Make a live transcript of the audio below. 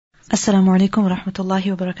Assalamu alaikum wa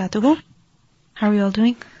rahmatullahi wa barakatuhu. How are you all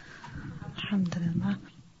doing? Alhamdulillah.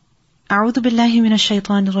 A'udhu billahi minash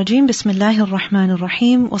shaitanir rajim. Bismillahir rahmanir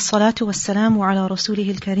rahim. Wassalatu wassalamu ala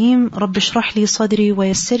rasulihil kareem. Rabbi shrah li sadri wa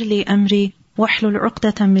yassir li amri. Wahlul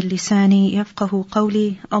 'uqdatan min lisani yafqahu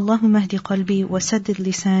qawli. Allahumma ihdi qalbi wa saddid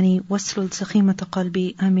lisani waslul sakhimata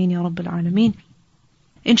qalbi. Ameen ya rabbil alameen.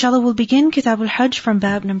 Inshallah we'll begin Kitab al-Hajj from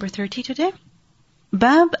Bab number 30 today.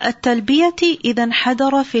 Bab at-talbiyati idhan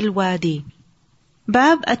hadara fil wadi.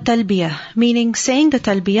 Bab at-talbiyah, meaning saying the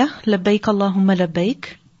talbiyah, labbaik Allahumma labbaik,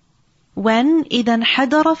 when idhan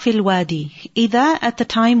hadara fil wadi. Idha, at the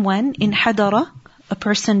time when, in hadara, a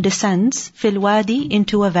person descends, fil wadi,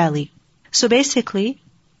 into a valley. So basically,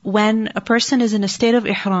 when a person is in a state of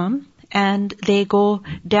ihram, and they go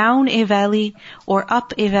down a valley or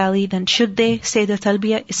up a valley, then should they say the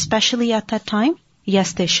talbiyah, especially at that time?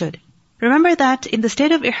 Yes, they should. Remember that in the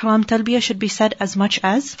state of ihram, talbiyah should be said as much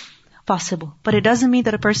as possible. But it doesn't mean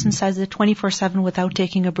that a person says it 24/7 without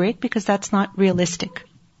taking a break, because that's not realistic.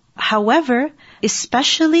 However,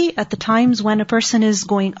 especially at the times when a person is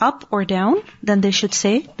going up or down, then they should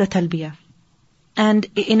say the talbiyah. And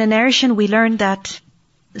in a narration, we learned that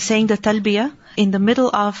saying the talbiyah in the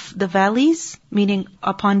middle of the valleys, meaning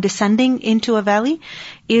upon descending into a valley,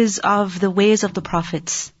 is of the ways of the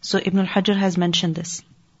prophets. So Ibn al-Hajr has mentioned this.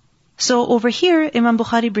 So over here, Imam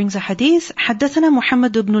Bukhari brings a hadith. حدثنا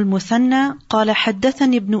محمد بن المثنى قال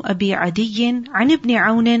حدثني ابن أبي عدي عن ابن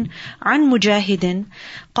عون عن مجاهد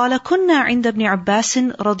قال كنا عند ابن عباس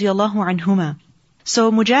رضي الله عنهما.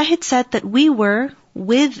 So Mujahid said that we were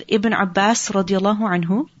with Ibn Abbas رضي الله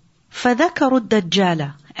عنه. فذكروا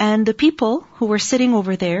الدجال. And the people who were sitting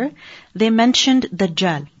over there, they mentioned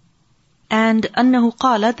Dajjal. And أنه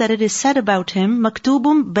قال, that it is said about him,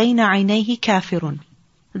 مكتوب بين عينيه كافر.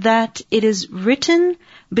 That it is written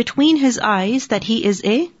between his eyes that he is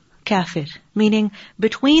a kafir. Meaning,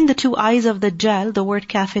 between the two eyes of Dajjal, the word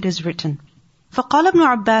kafir is written. فَقَالَ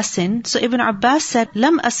ابْنُ عَبَّاسٍ. So Ibn Abbas said,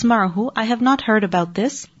 لَمْ أَسْمَعْهُ. I have not heard about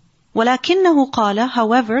this. وَلَكِنَّهُ قَالَ.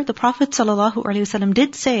 However, the Prophet ﷺ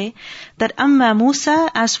did say that أَمَّا مُوسَى.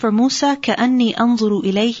 As for Musa, كَأَنِّي أَنظُرُ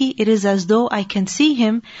إِلَيْهِ. It is as though I can see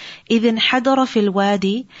him إِذٍ حَدَرَ فِي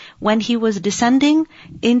الْوَادِي. When he was descending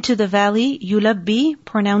into the valley, يُلَبِّي,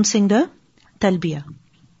 pronouncing the talbiyah.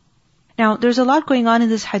 Now, there's a lot going on in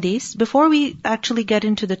this hadith. Before we actually get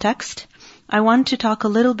into the text, I want to talk a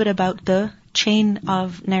little bit about the chain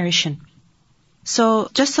of narration. So,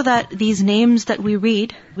 just so that these names that we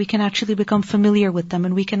read, we can actually become familiar with them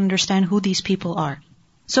and we can understand who these people are.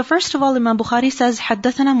 So first of all, Imam Bukhari says,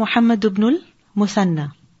 حدثنا محمد بن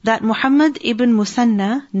المثنى. That Muhammad ibn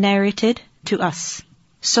Musanna narrated to us.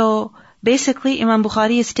 So, basically, Imam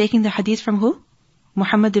Bukhari is taking the hadith from who?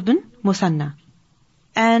 Muhammad ibn Musanna.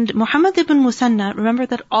 And Muhammad ibn Musanna, remember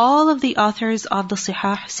that all of the authors of the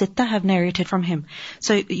Sihah Sittah have narrated from him.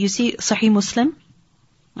 So, you see Sahih Muslim,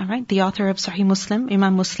 alright, the author of Sahih Muslim,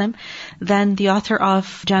 Imam Muslim, then the author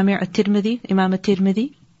of Jami' at-Tirmidhi, Imam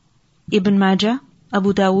at-Tirmidhi, Ibn Majah,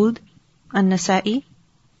 Abu Dawood, An-Nasa'i,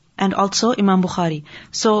 and also Imam Bukhari.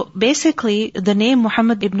 So basically, the name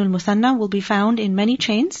Muhammad ibn al-Musanna will be found in many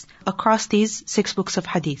chains across these 6 books of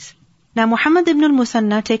hadith. Now Muhammad ibn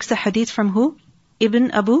al-Musanna takes the hadith from who?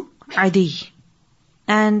 Ibn Abu Adi.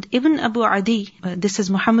 And Ibn Abu Adi, this is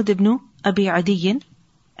Muhammad ibn Abi Adiyin,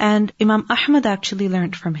 and Imam Ahmad actually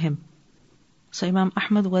learned from him. So Imam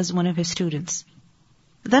Ahmad was one of his students.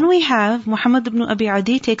 Then we have Muhammad ibn Abi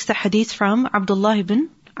Adi takes the hadith from Abdullah ibn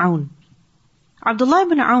Aun. Abdullah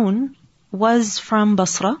ibn Aun was from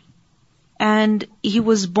Basra, and he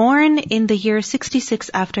was born in the year 66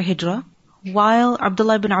 after Hijrah, while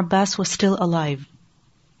Abdullah ibn Abbas was still alive.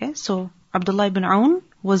 Okay, so Abdullah ibn Aun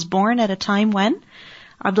was born at a time when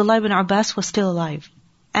Abdullah ibn Abbas was still alive.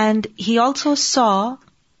 And he also saw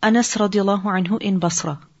Anas radiallahu anhu in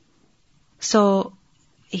Basra. So,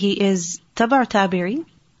 he is Tabar Tabi'i,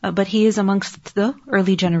 but he is amongst the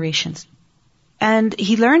early generations. And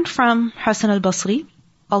he learned from Hasan al-Basri,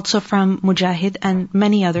 also from Mujahid and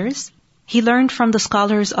many others. He learned from the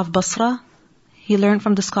scholars of Basra. He learned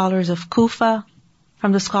from the scholars of Kufa,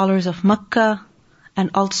 from the scholars of Makkah, and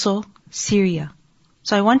also Syria.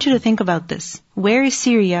 So I want you to think about this. Where is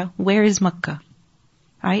Syria? Where is Makkah?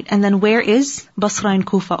 Right? And then where is Basra and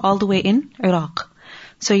Kufa? All the way in Iraq.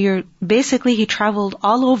 So he traveled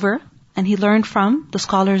all over and he learned from the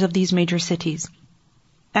scholars of these major cities.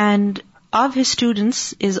 And of his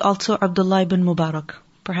students is also Abdullah ibn Mubarak.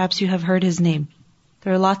 Perhaps you have heard his name.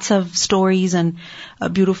 There are lots of stories and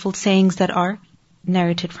beautiful sayings that are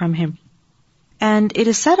narrated from him. And it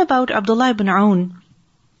is said about Abdullah ibn Aun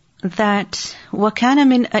that وَكَانَ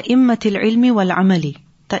مِنْ أَئِمَّةِ الْعِلْمِ وَالْعَمَلِ,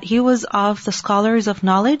 that he was of the scholars of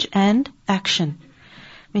knowledge and action.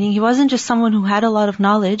 Meaning he wasn't just someone who had a lot of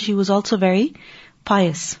knowledge, he was also very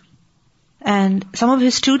pious. And some of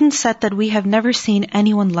his students said that we have never seen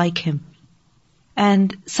anyone like him.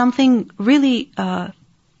 And something really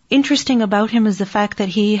interesting about him is the fact that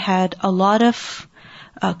he had a lot of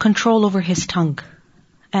control over his tongue.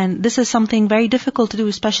 And this is something very difficult to do,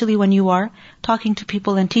 especially when you are talking to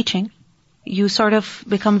people and teaching. You sort of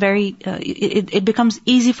become very, it becomes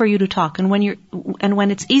easy for you to talk. And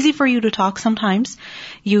when it's easy for you to talk, sometimes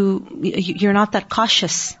you're not that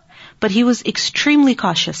cautious. But he was extremely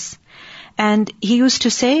cautious. And he used to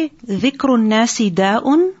say, ذِكْرُ النَّاسِ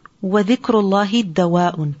دَاءٌ وَذِكْرُ اللَّهِ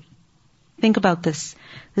دَوَاءٌ. Think about this.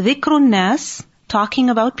 ذِكْرُ النَّاسِ, talking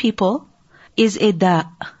about people, is a da'.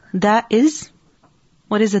 Da is,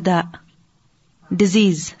 what is a da'?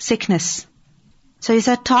 Disease, sickness. So he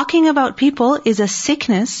said, talking about people is a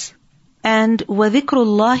sickness, and وَذِكْرُ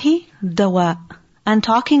اللَّهِ دَوَاءٌ. And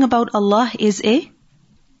talking about Allah is a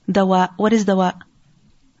dawa. What is dawa?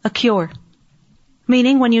 A cure.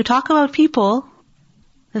 Meaning, when you talk about people,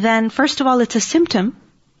 then first of all, it's a symptom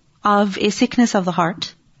of a sickness of the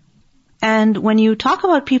heart. And when you talk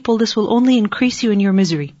about people, this will only increase you in your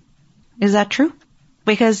misery. Is that true?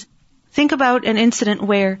 Because think about an incident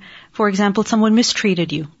where, for example, someone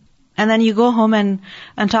mistreated you. And then you go home and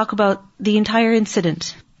talk about the entire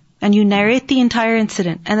incident. And you narrate the entire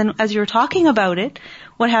incident. And then as you're talking about it,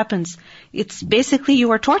 what happens? It's basically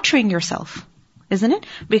you are torturing yourself. Isn't it?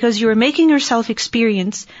 Because you are making yourself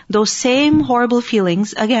experience those same horrible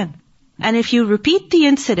feelings again. And if you repeat the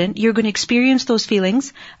incident, you're going to experience those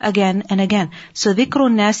feelings again and again. So ذِكْرُ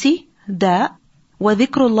النَّاسِ دَاءٌ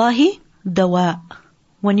وَذِكْرُ اللَّهِ دَوَاءٌ.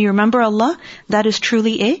 When you remember Allah, that is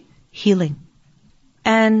truly a healing.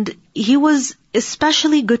 And he was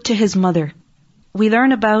especially good to his mother. We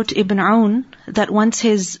learn about Ibn Aoun that once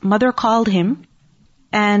his mother called him,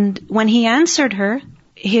 and when he answered her,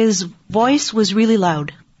 his voice was really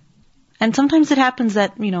loud. And sometimes it happens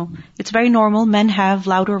that, it's very normal. Men have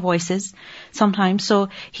louder voices sometimes. So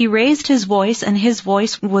he raised his voice, and his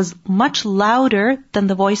voice was much louder than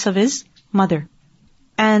the voice of his mother.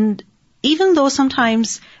 And even though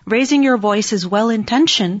sometimes raising your voice is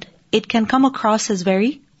well-intentioned, it can come across as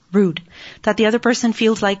very rude. That the other person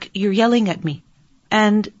feels like you're yelling at me.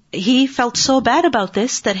 And he felt so bad about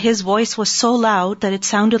this that his voice was so loud that it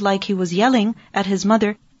sounded like he was yelling at his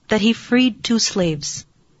mother, that he freed 2 slaves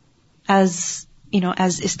as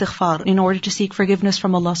istighfar, in order to seek forgiveness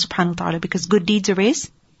from Allah subhanahu wa ta'ala, because good deeds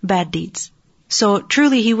erase bad deeds. So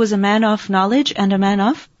truly he was a man of knowledge and a man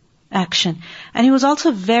of action. And he was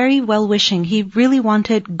also very well-wishing. He really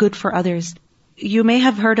wanted good for others. You may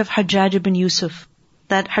have heard of Hajjaj ibn Yusuf.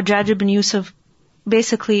 That Hajjaj ibn Yusuf,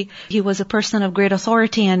 basically, he was a person of great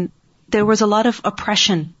authority, and there was a lot of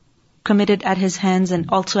oppression committed at his hands and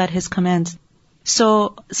also at his commands.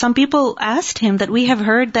 So some people asked him that, we have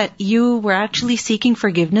heard that you were actually seeking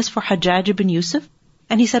forgiveness for Hajjaj ibn Yusuf.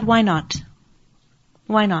 And he said, why not?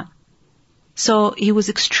 Why not? So he was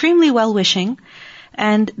extremely well-wishing.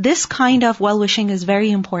 And this kind of well-wishing is very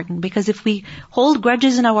important, because if we hold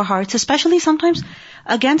grudges in our hearts, especially sometimes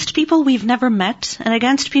against people we've never met and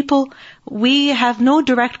against people we have no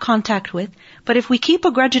direct contact with, but if we keep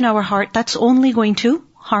a grudge in our heart, that's only going to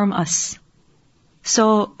harm us.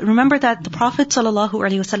 So remember that the Prophet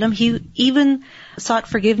ﷺ, he even sought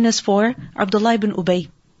forgiveness for Abdullah ibn Ubay.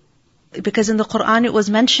 Because in the Quran it was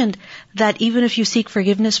mentioned that even if you seek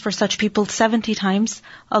forgiveness for such people 70 times,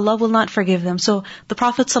 Allah will not forgive them. So the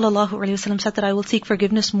Prophet ﷺ said that I will seek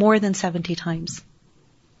forgiveness more than 70 times.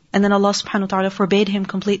 And then Allah subhanahu wa ta'ala forbade him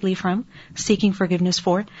completely from seeking forgiveness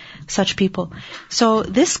for such people. So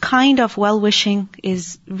this kind of well-wishing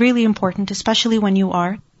is really important, especially when you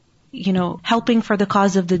are, helping for the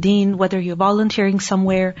cause of the deen, whether you're volunteering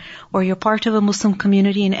somewhere or you're part of a Muslim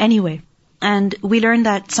community in any way. And we learned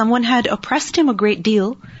that someone had oppressed him a great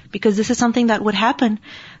deal, because this is something that would happen,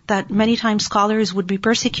 that many times scholars would be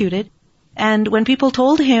persecuted. And when people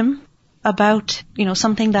told him about,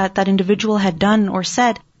 something that individual had done or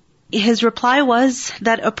said, his reply was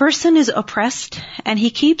that a person is oppressed and he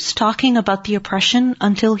keeps talking about the oppression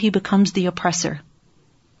until he becomes the oppressor.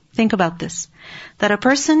 Think about this. That a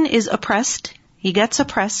person is oppressed, he gets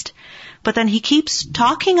oppressed, but then he keeps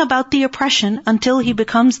talking about the oppression until he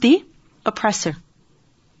becomes the oppressor.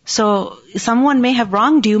 So someone may have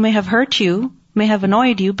wronged you, may have hurt you, may have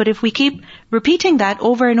annoyed you, but if we keep repeating that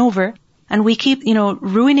over and over, and we keep,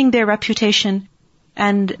 ruining their reputation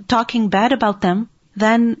and talking bad about them,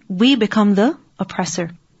 then we become the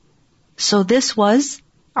oppressor. So this was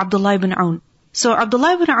Abdullah ibn Aoun. So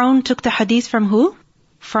Abdullah ibn Aoun took the hadith from who?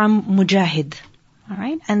 From Mujahid.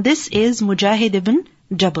 Alright? And this is Mujahid ibn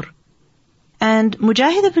Jabr. And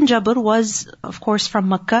Mujahid ibn Jabr was, of course, from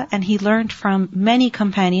Makkah, and he learned from many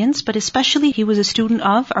companions, but especially he was a student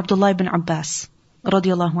of Abdullah ibn Abbas,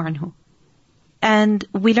 radiallahu anhu. And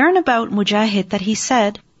we learn about Mujahid that he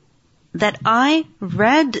said that I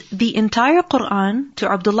read the entire Quran to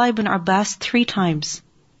Abdullah ibn Abbas 3 times.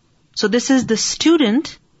 So this is the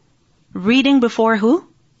student reading before who?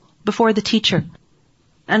 Before the teacher.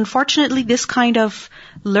 Unfortunately, this kind of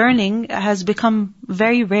learning has become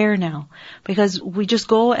very rare now because we just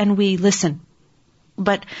go and we listen.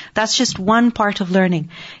 But that's just one part of learning.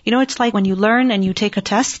 You know, it's like when you learn and you take a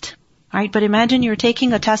test, right? But imagine you're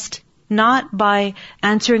taking a test not by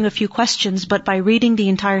answering a few questions, but by reading the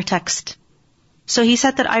entire text. So he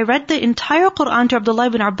said that I read the entire Quran to Abdullah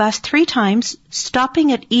ibn Abbas 3 times,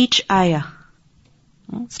 stopping at each ayah.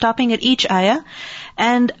 Stopping at each ayah.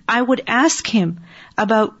 And I would ask him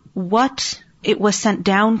about what it was sent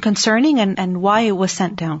down concerning and why it was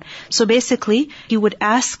sent down. So basically, he would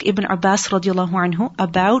ask Ibn Abbas radiallahu anhu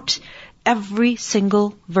about every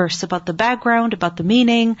single verse, about the background, about the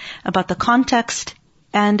meaning, about the context.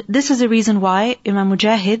 And this is the reason why Imam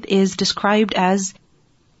Mujahid is described as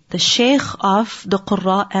the Shaykh of the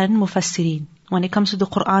Qurra and Mufassirin. When it comes to the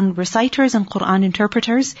Quran reciters and Quran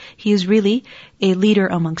interpreters, he is really a leader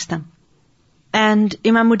amongst them. And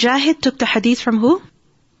Imam Mujahid took the hadith from who?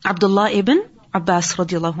 Abdullah ibn Abbas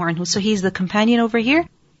radiallahu anhu. So he's the companion over here.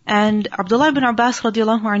 And Abdullah ibn Abbas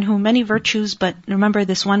radiallahu anhu, many virtues, but remember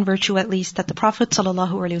this one virtue at least, that the Prophet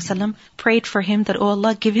sallallahu alaihi wasallam prayed for him that, oh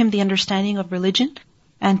Allah, give him the understanding of religion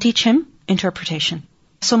and teach him interpretation.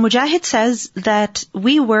 So Mujahid says that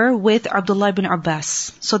we were with Abdullah ibn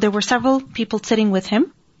Abbas. So there were several people sitting with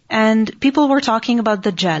him, and people were talking about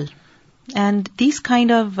Dajjal. And these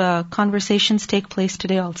kind of conversations take place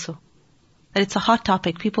today also. It's a hot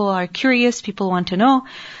topic. People are curious, people want to know.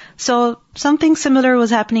 So something similar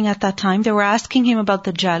was happening at that time. They were asking him about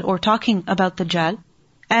Dajjal or talking about Dajjal.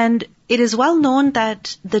 And it is well known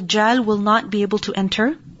that Dajjal will not be able to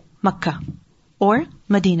enter Makkah or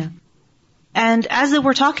Medina. And as they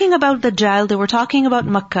were talking about Dajjal, they were talking about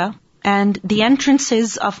Makkah and the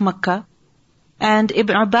entrances of Makkah. And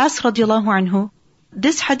Ibn Abbas radiallahu anhu,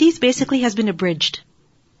 this hadith basically has been abridged.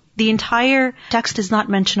 The entire text is not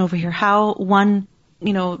mentioned over here. How one,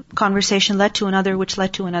 conversation led to another, which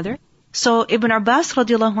led to another. So Ibn Abbas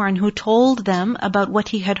radiallahu anhu told them about what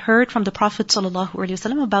he had heard from the Prophet sallallahu alaihi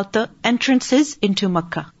wasallam about the entrances into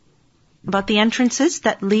Makkah. About the entrances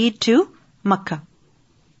that lead to Makkah.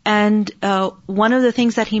 And one of the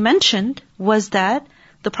things that he mentioned was that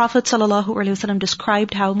the Prophet ﷺ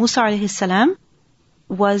described how Musa alayhi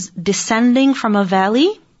was descending from a valley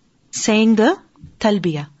saying the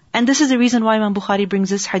talbiyah. And this is the reason why Imam Bukhari brings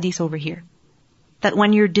this hadith over here. That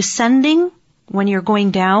when you're descending, when you're going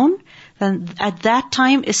down, then at that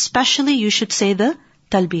time especially you should say the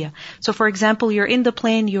talbiyah. So for example, you're in the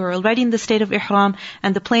plane, you're already in the state of ihram,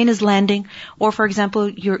 and the plane is landing. Or for example,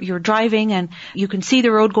 you're driving and you can see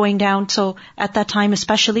the road going down. So at that time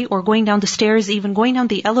especially, or going down the stairs, even going down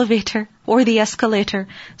the elevator or the escalator.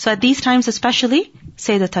 So at these times especially,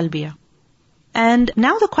 say the talbiyah. And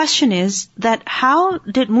now the question is that how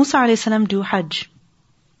did Musa a.s. do Hajj?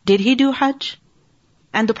 Did he do Hajj?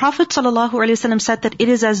 And the Prophet ﷺ said that it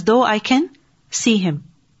is as though I can see him.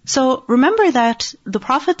 So remember that the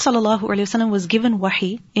Prophet ﷺ was given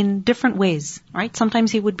wahi in different ways, right?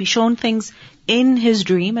 Sometimes he would be shown things in his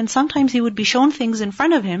dream, and sometimes he would be shown things in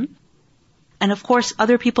front of him. And of course,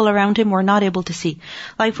 other people around him were not able to see.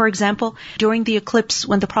 Like for example, during the eclipse,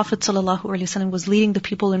 when the Prophet ﷺ was leading the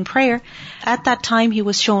people in prayer, at that time he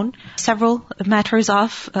was shown several matters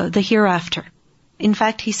of the hereafter. In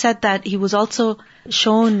fact, he said that he was also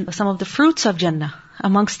shown some of the fruits of Jannah,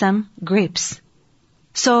 amongst them grapes.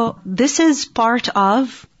 So this is part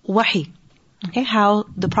of wahi. Okay, how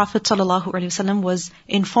the Prophet ﷺ was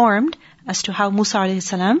informed as to how Musa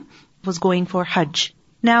ﷺ was going for Hajj.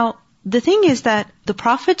 Now, the thing is that the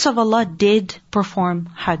prophets of Allah did perform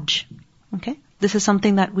Hajj. Okay, this is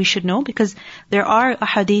something that we should know because there are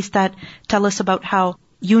ahadith that tell us about how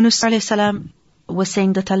Yunus ﷺ was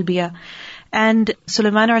saying the talbiyah, and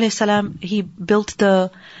Sulaiman ﷺ, he built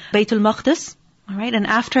the Baytul Maqdis. All right, and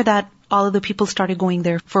after that, all of the people started going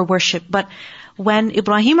there for worship. But when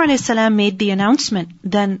Ibrahim a.s. made the announcement,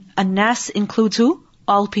 then an-nas includes who?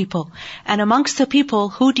 All people. And amongst the people,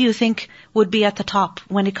 who do you think would be at the top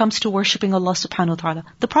when it comes to worshipping Allah subhanahu wa ta'ala?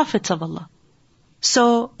 The prophets of Allah.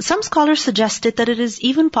 So some scholars suggested that it is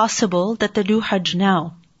even possible that they do Hajj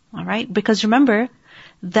now. Alright? Because remember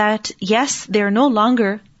that yes, they're no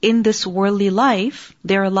longer in this worldly life.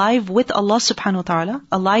 They're alive with Allah subhanahu wa ta'ala,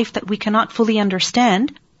 a life that we cannot fully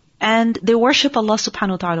understand, and they worship Allah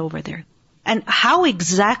subhanahu wa ta'ala over there. And how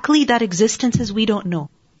exactly that existence is, we don't know.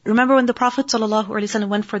 Remember when the Prophet ﷺ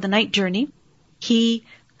went for the night journey, he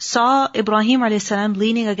saw Ibrahim ﷺ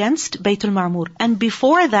leaning against Baytul Ma'mur. And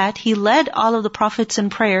before that, he led all of the prophets in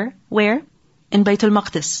prayer. Where? In Baytul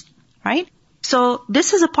Maqdis. Right? So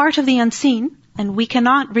this is a part of the unseen, and we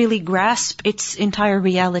cannot really grasp its entire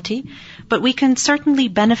reality, but we can certainly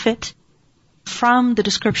benefit from the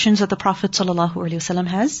descriptions that the Prophet ﷺ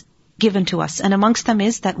has given to us. And amongst them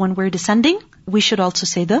is that when we're descending, we should also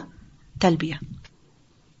say the talbiyah.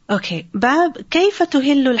 Okay. Bab كيف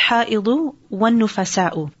تهل الحائض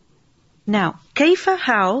والنفساء. Now, كيف,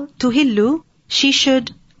 how, تهل, she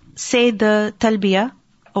should say the talbiyah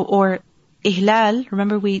or ihlal.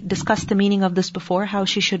 Remember we discussed the meaning of this before, how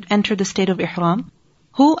she should enter the state of ihram.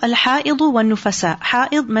 Who al-ha'id wal-nufasa.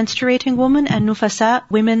 Ha'id, menstruating woman, and nufasa,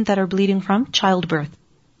 women that are bleeding from childbirth.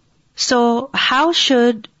 So, how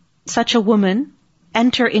should such a woman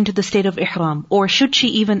enter into the state of ihram? Or should she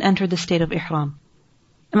even enter the state of ihram?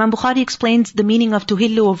 Imam Bukhari explains the meaning of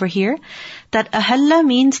tuhillu over here, that ahalla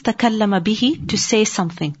means takallama bihi, to say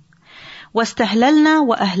something. وَاسْتَهْلَلْنَا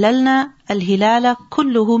وَأَهْلَلْنَا الْهِلَالَ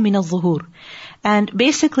كُلُّهُ مِنَ الظُّهُورِ. And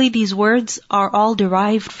basically these words are all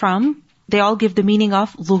derived from, they all give the meaning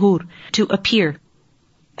of ظهور, to appear.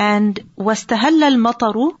 And وَاسْتَهَلَّ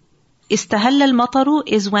الْمَطَرُ, istahalla al-mataru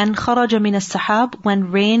is when kharaja min as-sahab,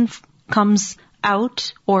 when rain comes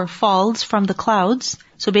out or falls from the clouds.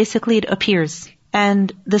 So basically it appears.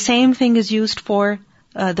 And the same thing is used for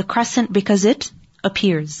the crescent because it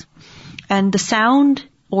appears. And the sound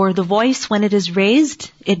or the voice, when it is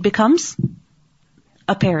raised, it becomes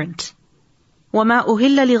apparent. وَمَا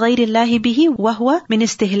أُهِلَّ لِغَيْرِ اللَّهِ بِهِ وَهُوَ مِنْ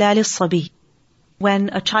اسْتِهْلَالِ الصَّبِيِّ. When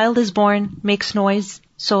a child is born, makes noise,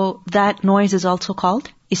 so that noise is also called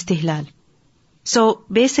istihlal. So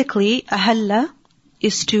basically, ahalla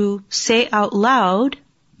is to say out loud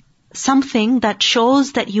something that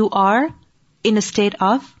shows that you are in a state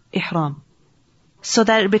of ihram, so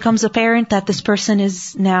that it becomes apparent that this person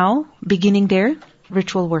is now beginning their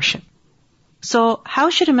ritual worship. So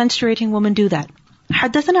how should a menstruating woman do that?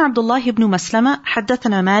 حدثنا عبد الله بن مسلمة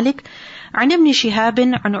حدثنا مالك عن ابن شهاب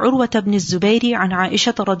عن عروة بن الزبير عن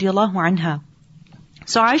عائشة رضي الله عنها.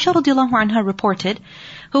 So Aisha رضي الله عنها reported,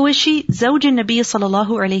 who is she? زوج النبي صلى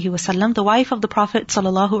الله عليه وسلم, the wife of the Prophet صلى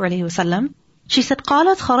الله عليه وسلم. She said,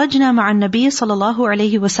 قالت خرجنا مع النبي صلى الله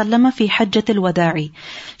عليه وسلم في حجة الوداع.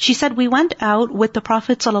 She said, we went out with the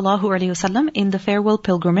Prophet صلى الله عليه وسلم in the farewell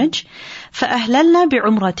pilgrimage. فأهللنا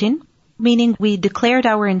بعمرة, meaning we declared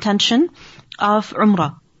our intention of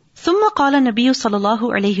umrah. ثم قال النبي صلى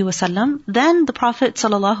الله عليه وسلم, then the Prophet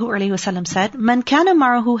صلى الله عليه وسلم said, من كان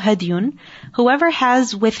معه هدي, whoever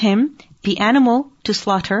has with him the animal to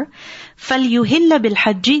slaughter, فليهل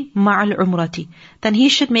بالحج مع العمرة, then he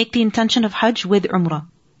should make the intention of Hajj with Umrah.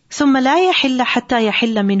 ثم لا يحل حتى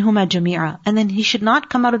يحل منهما جميعا, and then he should not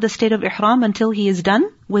come out of the state of Ihram until he is done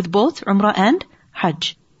with both Umrah and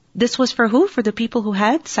Hajj. This was for who? For the people who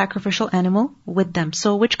had sacrificial animal with them.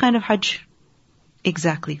 So which kind of Hajj?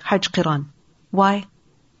 Exactly, Hajj Qiran. Why?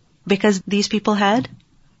 Because these people had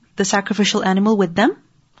the sacrificial animal with them.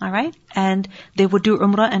 Alright? And they would do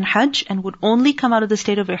Umrah and Hajj and would only come out of the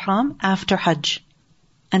state of Ihram after Hajj.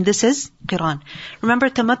 And this is Qiran. Remember,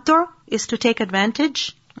 Tamattu is to take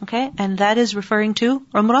advantage, okay? And that is referring to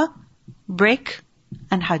Umrah, break,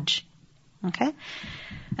 and Hajj. Okay?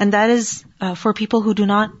 And that is for people who do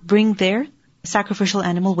not bring their sacrificial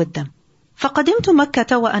animal with them. فَقَدِمْتُ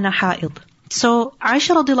مَكَّةَ وَأَنَا حَائِض. So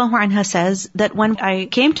Aisha radiallahu anha says that when I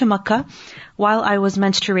came to Makkah while I was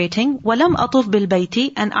menstruating, وَلَمْ أَطُفْ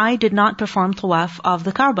بِالْبَيْتِ, and I did not perform tawaf of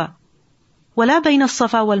the Kaaba. وَلَا بَيْنَ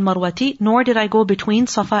الصَّفَا وَالْمَرْوَةِ, nor did I go between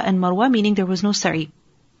Safa and Marwa, meaning there was no sa'i.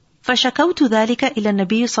 فَشَكَوْتُ ذَلِكَ إِلَى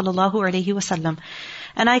النَّبِيِّ صَلَى اللَّهُ عَلَيْهِ وَسَلَّمَ.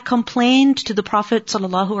 And I complained to the Prophet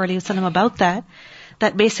sallallahu alaihi wasallam about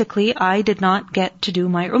that basically I did not get to do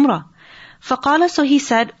my Umrah. فَقَالَ, so he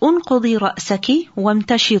said, أُنْقُضِي رَأْسَكِ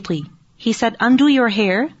وَامْتَشِطِي. He said, undo your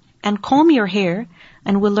hair and comb your hair,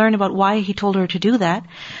 and we'll learn about why he told her to do that.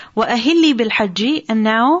 وَأَهِلِّي بِالْحَجِّ, and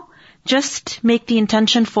now just make the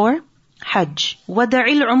intention for Hajj. وَدَعِ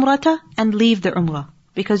الْعُمْرَةَ, and leave the Umrah.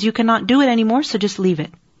 Because you cannot do it anymore, so just leave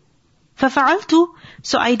it. فَفَعَلْتُ,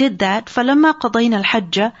 so I did that. فَلَمَّا قَضَيْنَا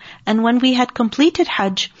الْحَجَّ, and when we had completed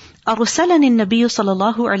Hajj, أَرْسَلَنِ النَّبِيُّ صَلَى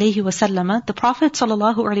اللَّهُ عَلَيْهِ وَسَلَّمَ, the Prophet صلى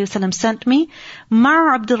الله عليه وسلم sent me,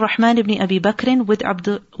 مع عبد الرحمن ibn Abi Bakr, with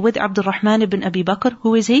Abd الرحمن ibn Abi Bakr.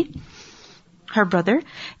 Who is he? her brother,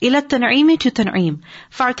 إلى التنعيم to Tan'im.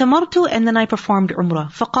 فاعتمرت, and then I performed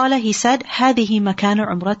Umrah. فقال, he said, هذه مكان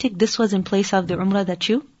عمرتك, this was in place of the Umrah that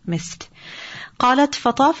you missed. قالت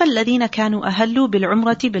فطاف الذين كانوا أهلوا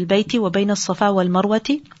بالعمرة بالبيت وبين الصفا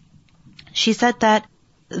والمروة. She said that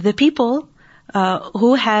the people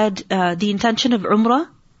who had the intention of Umrah,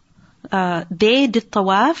 they did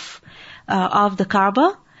tawaf of the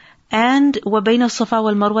Kaaba, and وَبَيْنَ الصَّفَا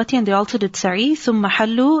وَالْمَرْوَةِ, and they also did sa'i. ثُمَّ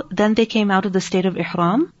حَلُّوا, then they came out of the state of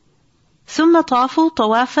ihram. ثُمَّ طَافُوا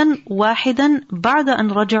طَوَافًا وَاحِدًا بَعْدَ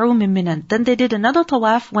أَنْ رَجَعُوا مِنْ مِنَى. Then they did another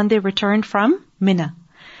tawaf when they returned from Mina.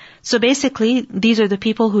 So basically, these are the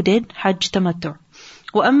people who did Hajj Tamattu.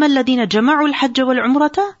 وَأَمَّا الَّذِينَ جَمَعُوا الْحَجَّ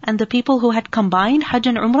وَالْعُمْرَةَ, and the people who had combined Hajj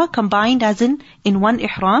and Umrah, combined as in one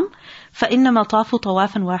ihram, فَإِنَّمَا طَافُوا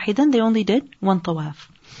طَوَافًا وَاحِدًا, they only did one tawaf.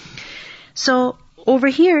 So, over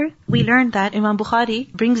here, we learned that Imam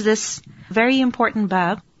Bukhari brings this very important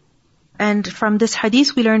bab, and from this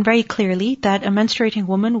hadith we learn very clearly that a menstruating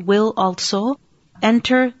woman will also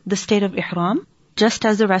enter the state of ihram, just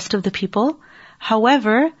as the rest of the people.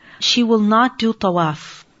 However, she will not do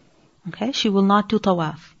tawaf. Okay, she will not do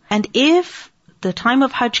tawaf. And if the time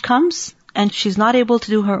of Hajj comes and she's not able to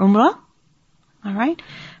do her Umrah, alright,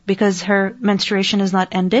 because her menstruation is not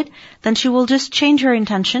ended, then she will just change her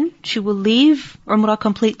intention. She will leave Umrah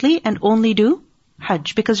completely and only do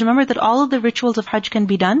Hajj. Because remember that all of the rituals of Hajj can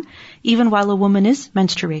be done even while a woman is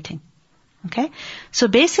menstruating. Okay? So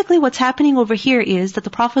basically what's happening over here is that the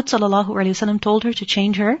Prophet ﷺ told her to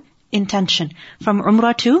change her intention from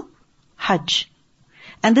Umrah to Hajj.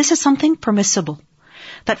 And this is something permissible.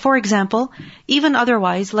 That, for example, even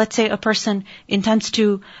otherwise, let's say a person intends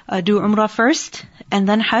to do Umrah first and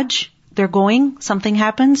then Hajj, they're going, something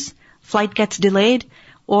happens, flight gets delayed,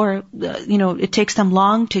 or, it takes them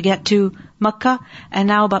long to get to Makkah, and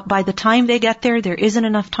now by the time they get there, there isn't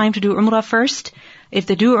enough time to do Umrah first. If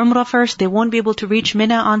they do Umrah first, they won't be able to reach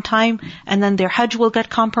Mina on time, and then their Hajj will get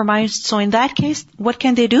compromised. So in that case, what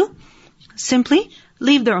can they do? Simply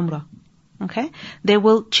leave their Umrah. Okay? They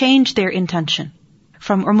will change their intention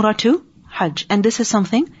from Umrah to Hajj. And this is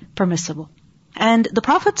something permissible. And the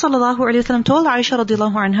Prophet ﷺ told Aisha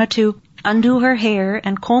radiallahu anha to undo her hair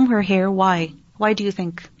and comb her hair. Why? Why do you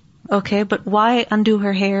think? Okay, but why undo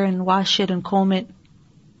her hair and wash it and comb it?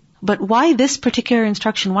 But why this particular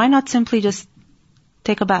instruction? Why not simply just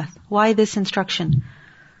take a bath? Why this instruction?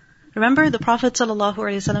 Remember, the Prophet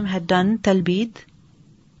ﷺ had done talbid,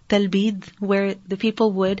 where the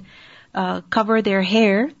people would cover their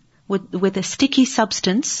hair with a sticky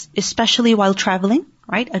substance, especially while traveling,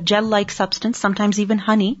 right? A gel-like substance, sometimes even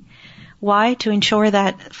honey. Why? To ensure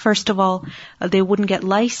that, first of all, they wouldn't get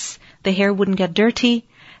lice, the hair wouldn't get dirty,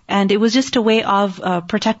 and it was just a way of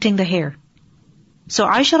protecting the hair. So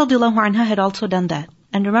Aisha radiallahu anha had also done that.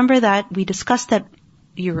 And remember that we discussed that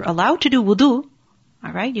you're allowed to do wudu,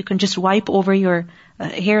 alright? You can just wipe over your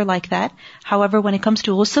hair like that. However, when it comes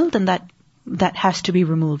to ghusl, then that has to be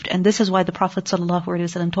removed. And this is why the Prophet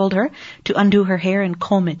ﷺ told her to undo her hair and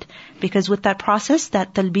comb it. Because with that process,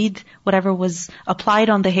 that talbid, whatever was applied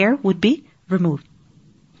on the hair, would be removed.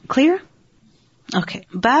 Clear? Okay.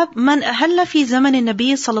 Bab man ahalla fi zaman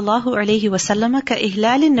an-nabiy sallallahu alayhi wa sallam ka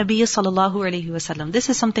ihlal an-nabiy sallallahu alayhi wa sallam. This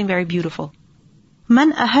is something very beautiful.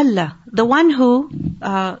 Man ahalla, the one who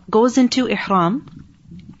goes into ihram,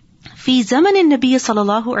 fi zaman an-nabiy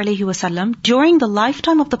sallallahu alayhi wa sallam, during the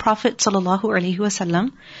lifetime of the Prophet sallallahu alayhi wa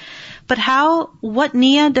sallam. But what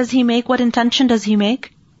niyyah does he make? What intention does he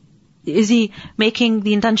make? Is he making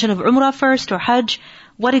the intention of Umrah first or Hajj?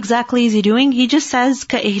 What exactly is he doing? He just says,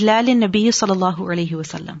 كَإِهْلَالِ النَّبِيِّ صَلَى اللَّهُ عَلَيْهِ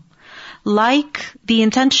وَسَلَّمَ. Like the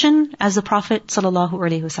intention as the Prophet sallallahu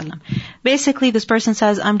alaihi wasallam. Basically, this person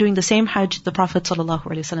says, I'm doing the same Hajj the Prophet sallallahu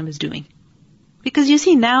alaihi wasallam is doing. Because you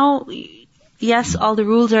see now, yes, all the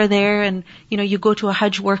rules are there, and you go to a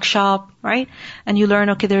Hajj workshop, right? And you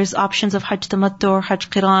learn, okay, there's options of Hajj Tamattu,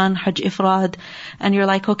 Hajj Qiran, Hajj Ifrad, and you're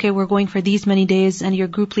like, okay, we're going for these many days, and your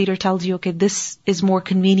group leader tells you, okay, this is more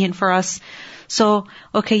convenient for us. So,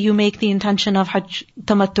 okay, you make the intention of Hajj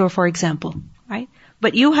Tamattu, for example, right?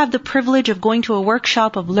 But you have the privilege of going to a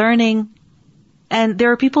workshop, of learning, and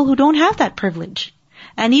there are people who don't have that privilege.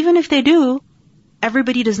 And even if they do,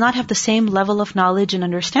 everybody does not have the same level of knowledge and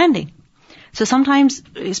understanding. So sometimes,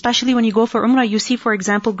 especially when you go for Umrah, you see, for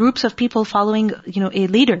example, groups of people following, a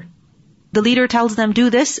leader. The leader tells them, do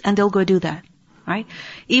this, and they'll go do that, right?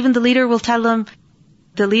 Even the leader will tell them,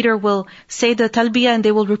 the leader will say the talbiyah and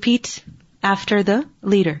they will repeat after the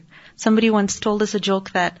leader. Somebody once told us a joke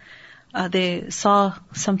that they saw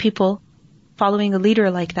some people following a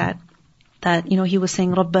leader like that. that, he was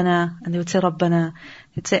saying Rabbana, and they would say Rabbana.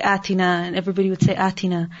 He'd say Atina, and everybody would say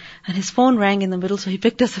Atina. And his phone rang in the middle, so he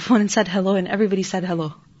picked up the phone and said hello, and everybody said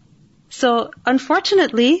hello. So,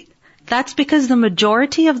 unfortunately, that's because the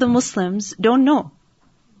majority of the Muslims don't know.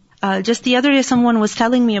 Just the other day, someone was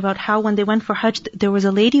telling me about how when they went for Hajj, there was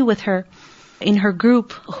a lady with her in her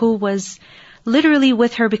group who was literally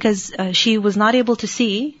with her because she was not able to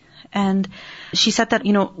see. And she said that,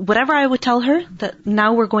 whatever I would tell her, that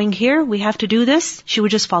now we're going here, we have to do this, she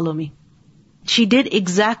would just follow me. She did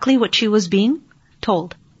exactly what she was being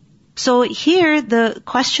told. So here the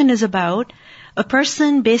question is about a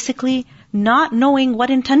person basically not knowing what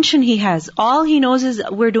intention he has. All he knows is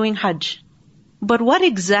we're doing Hajj. But what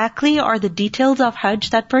exactly are the details of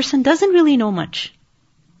Hajj? That person doesn't really know much.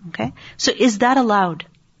 Okay? So is that allowed?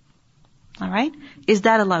 Alright? Is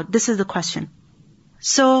that allowed? This is the question.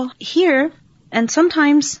 So here, and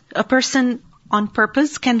sometimes a person on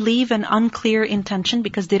purpose can leave an unclear intention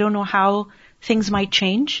because they don't know how things might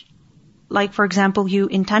change. Like for example, you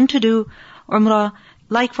intend to do Umrah.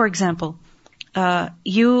 Like for example,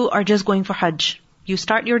 you are just going for Hajj. You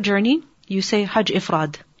start your journey, you say Hajj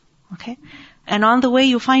Ifrad. Okay? And on the way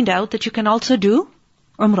you find out that you can also do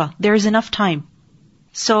Umrah. There is enough time.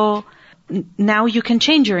 So now you can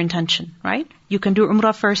change your intention, right? You can do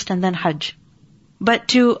Umrah first and then Hajj. But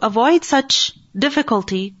to avoid such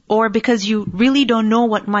difficulty, or because you really don't know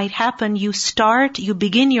what might happen, you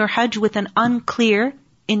begin your Hajj with an unclear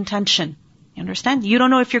intention. You understand? You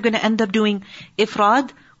don't know if you're going to end up doing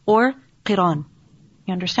Ifrad or Qiran.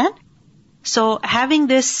 You understand? So having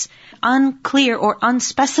this unclear or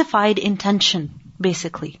unspecified intention,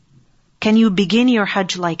 basically, can you begin your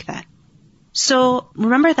Hajj like that? So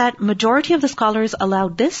remember that majority of the scholars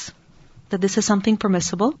allowed this, that this is something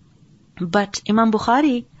permissible. But Imam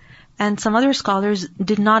Bukhari and some other scholars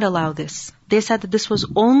did not allow this. They said that this was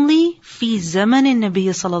only fi zamanin Nabi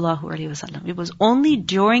sallallahu alaihi wasallam. It was only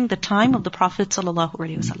during the time of the Prophet sallallahu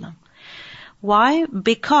alaihi wasallam. Why?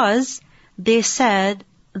 Because they said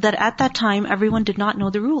that at that time everyone did not know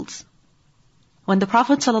the rules. When the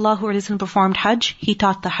Prophet sallallahu alaihi wasallam performed Hajj, he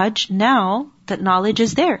taught the Hajj. Now that knowledge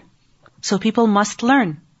is there, so people must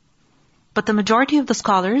learn. But the majority of the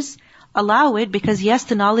scholars allow it because yes,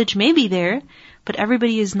 the knowledge may be there, but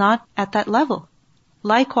everybody is not at that level.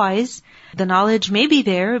 Likewise, the knowledge may be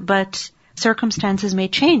there, but circumstances may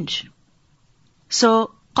change.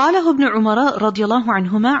 So, قاله ابن عمر رضي الله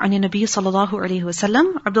عنهما عن النبي صلى الله عليه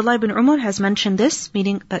وسلم. Abdullah ibn Umar has mentioned this,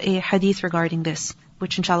 meaning a hadith regarding this,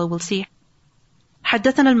 which inshallah we'll see.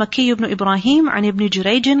 حدثنا المكي بن إبراهيم عن ابن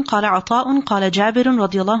جريج قال عطاء قال جابر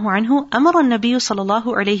رضي الله عنه أمر النبي صلى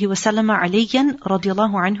الله عليه وسلم عليا رضي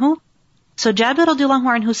الله عنه. So Jabir radiallahu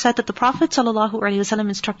anhu said that the Prophet sallallahu alaihi wasallam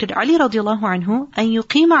instructed Ali radiallahu anhu أن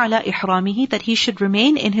يقيم على إحرامه, that he should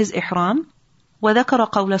remain in his ihram. وذكر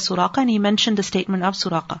قول سراقة, and he mentioned the statement of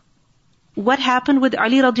Suraqa. What happened with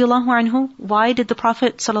Ali radiallahu anhu? Why did the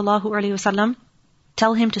Prophet sallallahu alaihi wasallam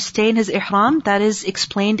tell him to stay in his ihram? That is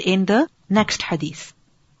explained in the next hadith.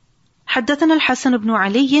 حدثنا الحسن بن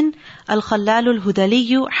علي الخلال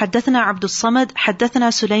الهذلي حدثنا عبد الصمد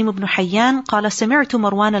حدثنا سليم بن حيان قال سمعت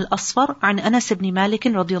مروان الأصفر عن أنس بن مالك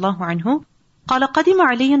رضي الله عنه قال قدم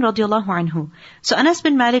علي رضي الله عنه. So Anas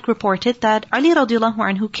bin Malik reported that Ali رضي الله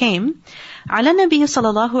عنه came على النبي صلى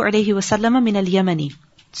الله عليه وسلم من اليمن.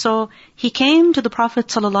 So he came to the Prophet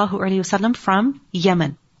صلى الله عليه وسلم from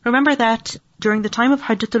Yemen. Remember that during the time of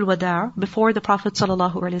Hajjatul Wada', before the Prophet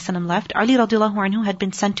ﷺ left, Ali radiallahu anhu had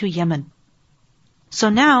been sent to Yemen. So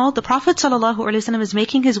now the Prophet ﷺ is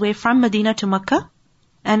making his way from Medina to Mecca,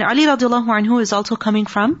 and Ali radiallahu anhu is also coming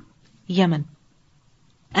from Yemen.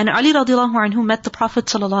 And Ali radiallahu anhu met the Prophet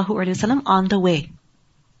ﷺ on the way.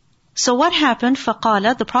 So what happened?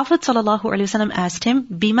 فَقَالَ, the Prophet ﷺ asked him,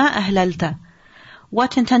 بِمَا أَهْلَلْتَ,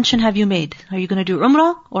 what intention have you made? Are you going to do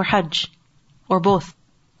Umrah or Hajj? Or both?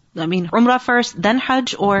 I mean, Umrah first, then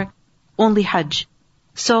Hajj, or only Hajj?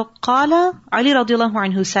 So, قال, Ali radiallahu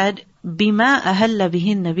anhu said, بِمَا أَهَلَّ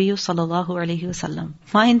بِهِ النَّبِيُّ صَلَى اللَّهُ عَلَيْهِ وَسَلَّمَ.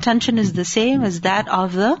 My intention is the same as that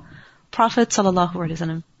of the Prophet sallallahu alaihi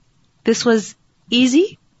wasallam. This was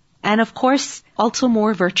easy, and of course, also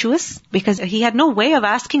more virtuous, because he had no way of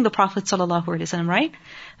asking the Prophet sallallahu alaihi wasallam, right?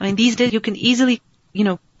 I mean, these days you can easily,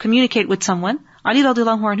 communicate with someone. Ali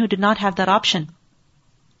radiallahu anhu did not have that option.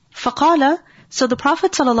 فَقَالَ, so the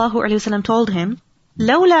Prophet ﷺ told him,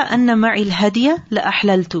 لَوْلَا أَنَّ مَعِي الْهَدِيَ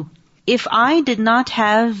لَأَحْلَلْتُ. If I did not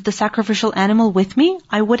have the sacrificial animal with me,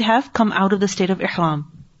 I would have come out of the state of ihram.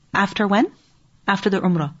 After when? After the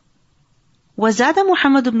Umrah. وزاد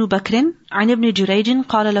محمد بن بكر عن ابن جريج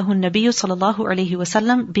قال له النبي صلى الله عليه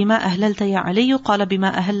وسلم بما أهللت يا علي قال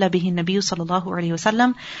بما أهل به النبي صلى الله عليه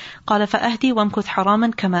وسلم قال فأهدي وامكث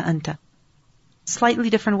حراما كما أنت. Slightly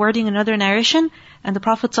different wording in another narration, and the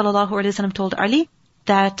Prophet صلى الله عليه وسلم told Ali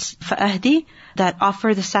that فأهدي, that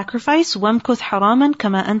offer the sacrifice, وامكث حراما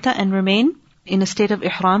كما أنت, and remain in a state of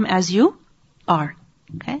ihram as you are.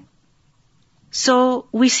 Okay? So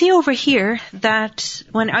we see over here that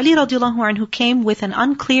when Ali radiallahu anhu came with an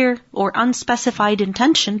unclear or unspecified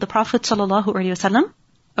intention, the Prophet sallallahu alaihi wasallam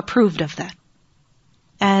approved of that.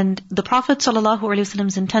 And the Prophet sallallahu alaihi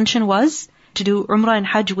wasallam's intention was to do Umrah and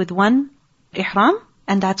Hajj with one ihram,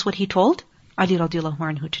 and that's what he told Ali radiallahu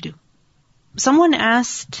anhu to do. Someone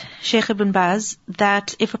asked Shaykh Ibn Baz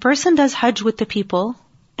that if a person does Hajj with the people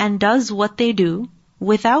and does what they do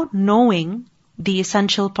without knowing the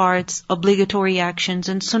essential parts, obligatory actions,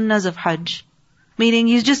 and sunnahs of Hajj, meaning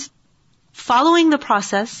he's just following the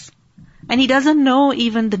process, and he doesn't know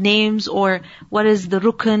even the names or what is the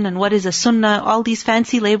rukn and what is a sunnah, all these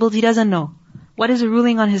fancy labels, he doesn't know. What is the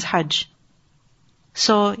ruling on his Hajj?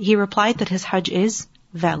 So he replied that his Hajj is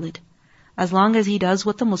valid, as long as he does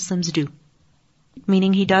what the Muslims do.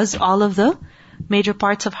 Meaning he does all of the major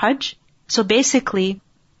parts of Hajj. So basically,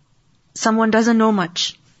 someone doesn't know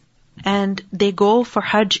much, and they go for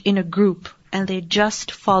Hajj in a group, and they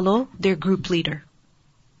just follow their group leader.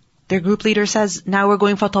 Their group leader says, now we're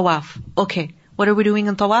going for tawaf. Okay, what are we doing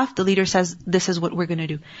in tawaf? The leader says, this is what we're going to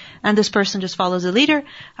do. And this person just follows the leader.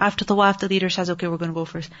 After tawaf, the leader says, okay, we're going to go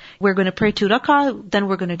first. We're going to pray 2 rak'ah, then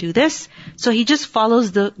we're going to do this. So he just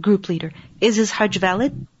follows the group leader. Is his Hajj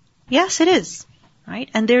valid? Yes, it is. Right?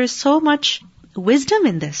 And there is so much wisdom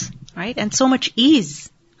in this, right? And so much ease.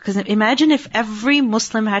 Because imagine if every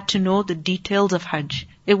Muslim had to know the details of Hajj.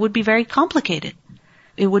 It would be very complicated.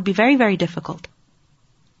 It would be very, very difficult.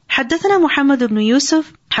 حدثنا محمد بن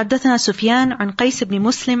يوسف حدثنا سفيان عن قيس بن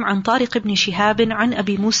مسلم عن طارق بن شهاب عن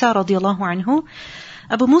أبي موسى رضي الله عنه.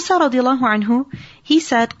 Abu Musa رضي الله عنه, he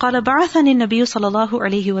said, قال بعثني النبي صلى الله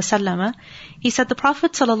عليه وسلم. He said, the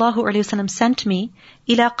Prophet صلى الله عليه وسلم sent me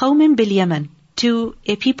إلى قوم باليمن, to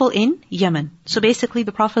a people in Yemen. So basically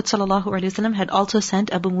the Prophet ﷺ had also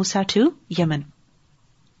sent Abu Musa to Yemen.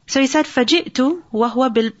 So he said, فَجِئْتُ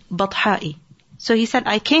وَهُوَ بِالْبَطْحَاءِ. So he said,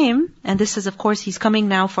 I came, and this is of course he's coming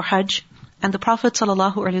now for Hajj, and the Prophet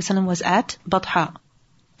ﷺ was at Batha.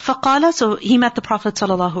 فَقَالَ, so he met the Prophet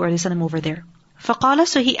ﷺ over there. فَقَالَ,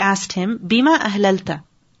 so he asked him, بِمَا أَهْلَلْتَ,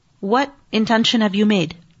 what intention have you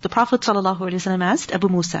made? The Prophet ﷺ asked Abu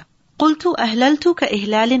Musa. قُلْتُ أَهْلَلْتُ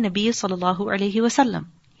كَإِهْلَالِ النَّبِيِّ صَلَى اللَّهُ عَلَيْهِ وَسَلَّمَ.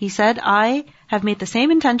 He said, I have made the same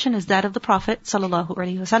intention as that of the Prophet sallallahu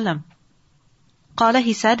alaihi wasallam. قال,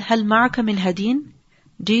 he said, هل معك من هدين?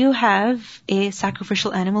 Do you have a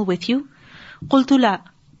sacrificial animal with you? قلت لا.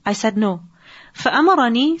 I said no.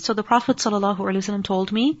 فأمرني, so the Prophet sallallahu alaihi wasallam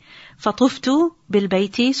told me, فطفت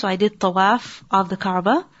بالبيت, so I did tawaf of the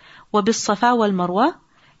Kaaba, وبالصفا والمروة,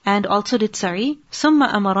 and also did sa'i. ثم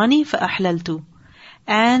أمرني فأحللت.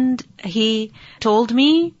 And he told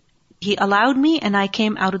me, he allowed me, and I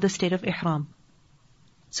came out of the state of ihram.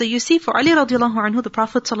 So you see, for Ali radiallahu anhu, the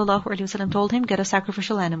Prophet sallallahu alaihi wasallam told him, get a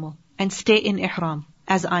sacrificial animal and stay in ihram,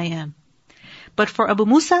 as I am. But for Abu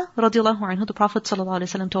Musa radiallahu anhu, the Prophet sallallahu alaihi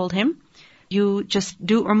wasallam told him, you just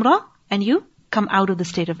do umrah and you come out of the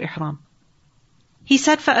state of ihram. He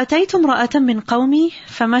said, فَأَتَيْتُ امْرَأَةً مِّن قَوْمِي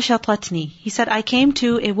فَمَشَطَتْنِي. He said, I came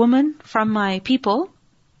to a woman from my people,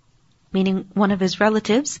 meaning one of his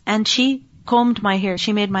relatives, and she combed my hair,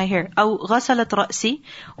 she made my hair. أو غسلت رأسي,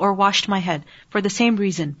 or washed my head, for the same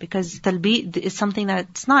reason, because talbid is something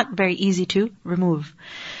that's not very easy to remove.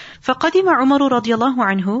 فقدم عمر رضي الله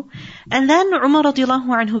عنه, and then Umar رضي الله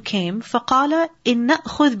عنه came. فقال إن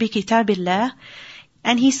نأخذ بكتاب الله,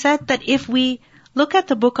 and he said that if we look at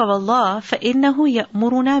the book of Allah, فإنه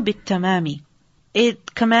يأمرنا بالتمام,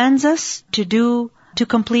 it commands us to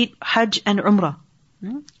complete Hajj and Umrah.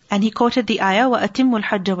 And he quoted the ayah, وَأَتِمُّ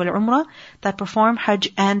الْحَجَّ وَالْعُمْرَةِ, that perform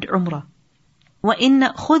Hajj and Umrah.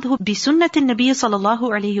 وَإِنَّ نَأْخُذْهُ بِسُنَّةِ النَّبِيِّ صَلَى اللَّهُ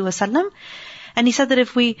عَلَيْهِ وَسَلَّمَ. And he said that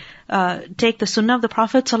if we take the sunnah of the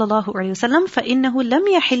Prophet sallallahu alaihi wasallam, فَإِنَّهُ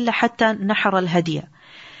لَمْ يَحِلَّ حَتَّى نَحَرَ الْهَدِيَ.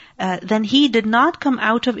 Then he did not come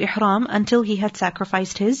out of ihram until he had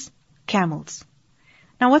sacrificed his camels.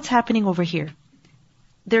 Now what's happening over here?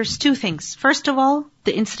 There's two things. First of all,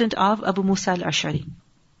 the incident of Abu Musa al-Ash'ari.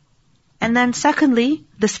 And then secondly,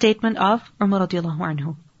 the statement of Umar radiallahu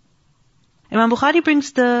anhu. Imam Bukhari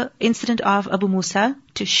brings the incident of Abu Musa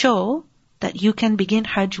to show that you can begin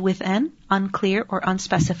Hajj with an unclear or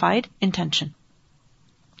unspecified intention.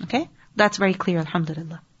 Okay? That's very clear,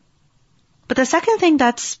 alhamdulillah. But the second thing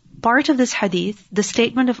that's part of this hadith, the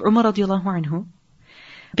statement of Umar radiallahu anhu,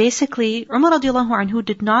 basically Umar radiallahu anhu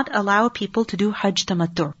did not allow people to do Hajj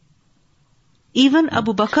tamattu. Even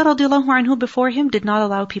Abu Bakr radiallahu anhu before him did not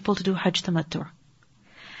allow people to do Hajj tamattu.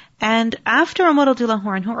 And after Umar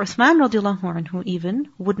radiallahu anhu, Uthman radiallahu anhu even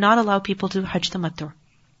would not allow people to do Hajj tamattu.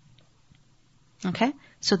 Okay?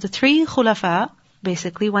 So the three khulafa,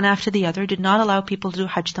 basically, one after the other, did not allow people to do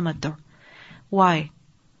Hajj tamattu. Why?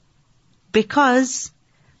 Because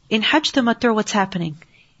in Hajj tamattu, what's happening?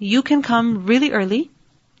 You can come really early,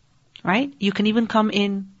 right? You can even come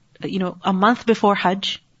in, a month before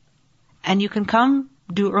Hajj, and you can come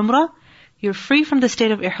do Umrah. You're free from the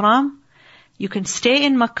state of Ihram. You can stay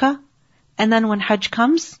in Makkah, and then when Hajj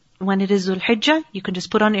comes, when it is Dhul Hijjah, you can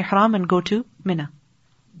just put on Ihram and go to Mina.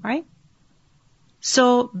 Right?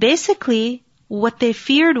 So basically, what they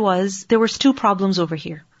feared was, there was two problems over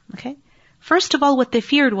here. Okay? First of all, what they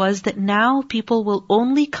feared was that now people will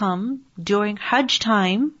only come during Hajj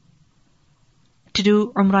time to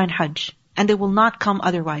do Umrah and Hajj, and they will not come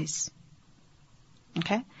otherwise.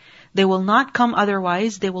 Okay? They will not come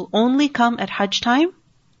otherwise. They will only come at Hajj time,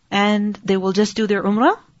 and they will just do their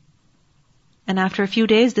Umrah, and after a few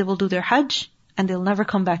days they will do their Hajj, and they'll never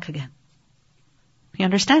come back again. You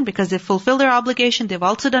understand? Because they've fulfilled their obligation, they've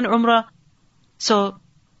also done Umrah. So,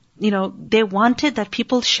 they wanted that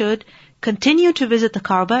people should continue to visit the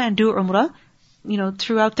Kaaba and do Umrah,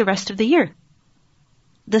 throughout the rest of the year.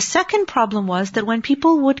 The second problem was that when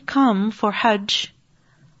people would come for Hajj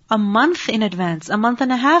a month in advance, a month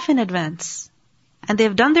and a half in advance, and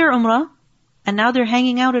they've done their Umrah, and now they're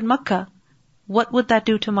hanging out in Makkah, what would that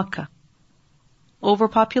do to Makkah?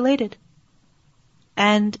 Overpopulated.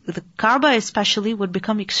 And the Kaaba especially would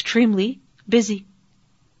become extremely busy.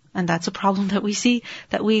 And that's a problem that we see,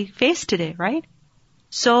 that we face today, right?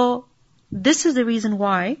 So, this is the reason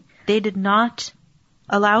why they did not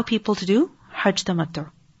allow people to do Hajj tamattu.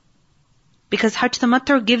 Because Hajj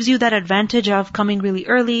tamattu gives you that advantage of coming really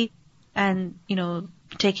early and,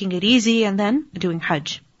 taking it easy and then doing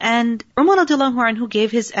Hajj. And Umar radiallahu anhu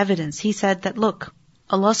gave his evidence. He said that, look,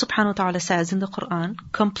 Allah subhanahu wa ta'ala says in the Quran,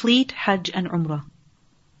 complete Hajj and Umrah.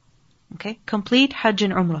 Okay? Complete Hajj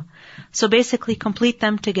and Umrah. So basically complete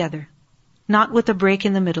them together. Not with a break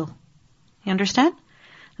in the middle. You understand?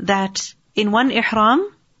 That in one ihram,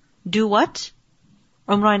 do what?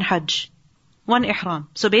 Umrah and Hajj. One ihram.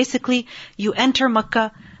 So basically, you enter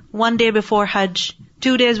Makkah 1 day before Hajj,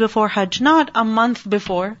 2 days before Hajj, not a month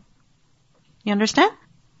before. You understand?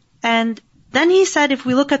 And then he said, if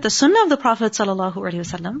we look at the sunnah of the Prophet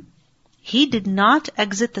ﷺ, he did not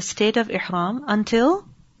exit the state of ihram until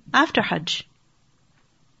after Hajj.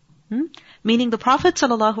 Meaning the Prophet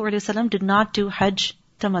ﷺ did not do Hajj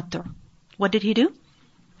tamattu. What did he do?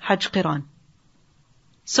 Hajj qiran.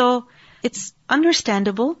 So, it's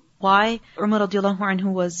understandable why Umar radiallahu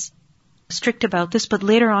anhu was strict about this, but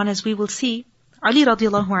later on, as we will see, Ali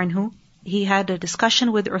radiallahu anhu, he had a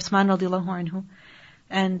discussion with Uthman radiallahu anhu,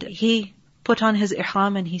 and he put on his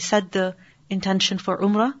ihram and he said the intention for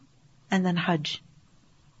Umrah and then Hajj.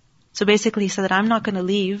 So basically he said that I'm not going to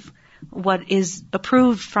leave what is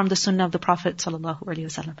approved from the sunnah of the Prophet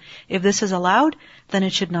ﷺ. If this is allowed, then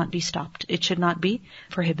it should not be stopped. It should not be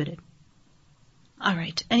prohibited.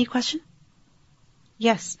 Alright, any question?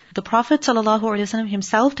 Yes, the Prophet ﷺ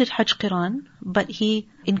himself did Hajj Qiran, but he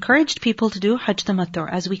encouraged people to do Hajj Tamattu,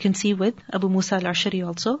 as we can see with Abu Musa al-Ashari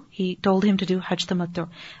also. He told him to do Hajj Tamattu.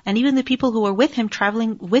 And even the people who were with him,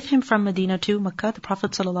 traveling with him from Medina to Makkah, the Prophet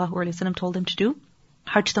ﷺ told him to do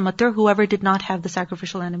Hajj Tamattu, whoever did not have the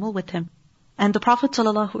sacrificial animal with him. And the Prophet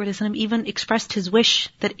ﷺ even expressed his wish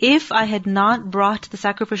that if I had not brought the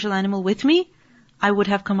sacrificial animal with me, I would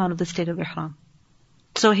have come out of the state of Ihram.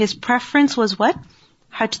 So his preference was what?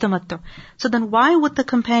 Hajj Tamattu. So then why would the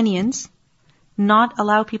companions not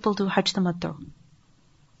allow people to Hajj Tamattu?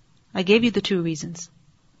 I gave you the two reasons.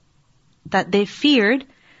 That they feared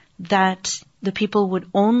that the people would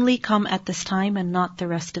only come at this time and not the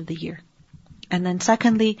rest of the year. And then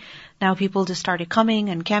secondly, now people just started coming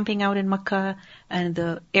and camping out in Makkah, and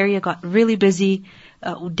the area got really busy,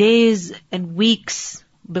 days and weeks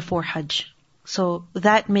before Hajj. So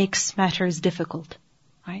that makes matters difficult,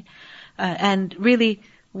 right? And really,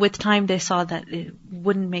 with time they saw that it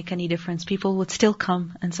wouldn't make any difference. People would still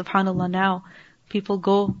come, and subhanAllah, now people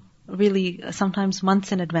go really sometimes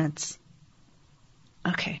months in advance.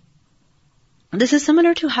 Okay. This is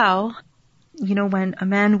similar to how, when a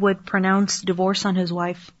man would pronounce divorce on his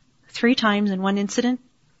wife 3 times in one incident,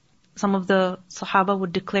 some of the Sahaba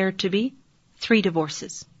would declare it to be 3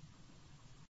 divorces.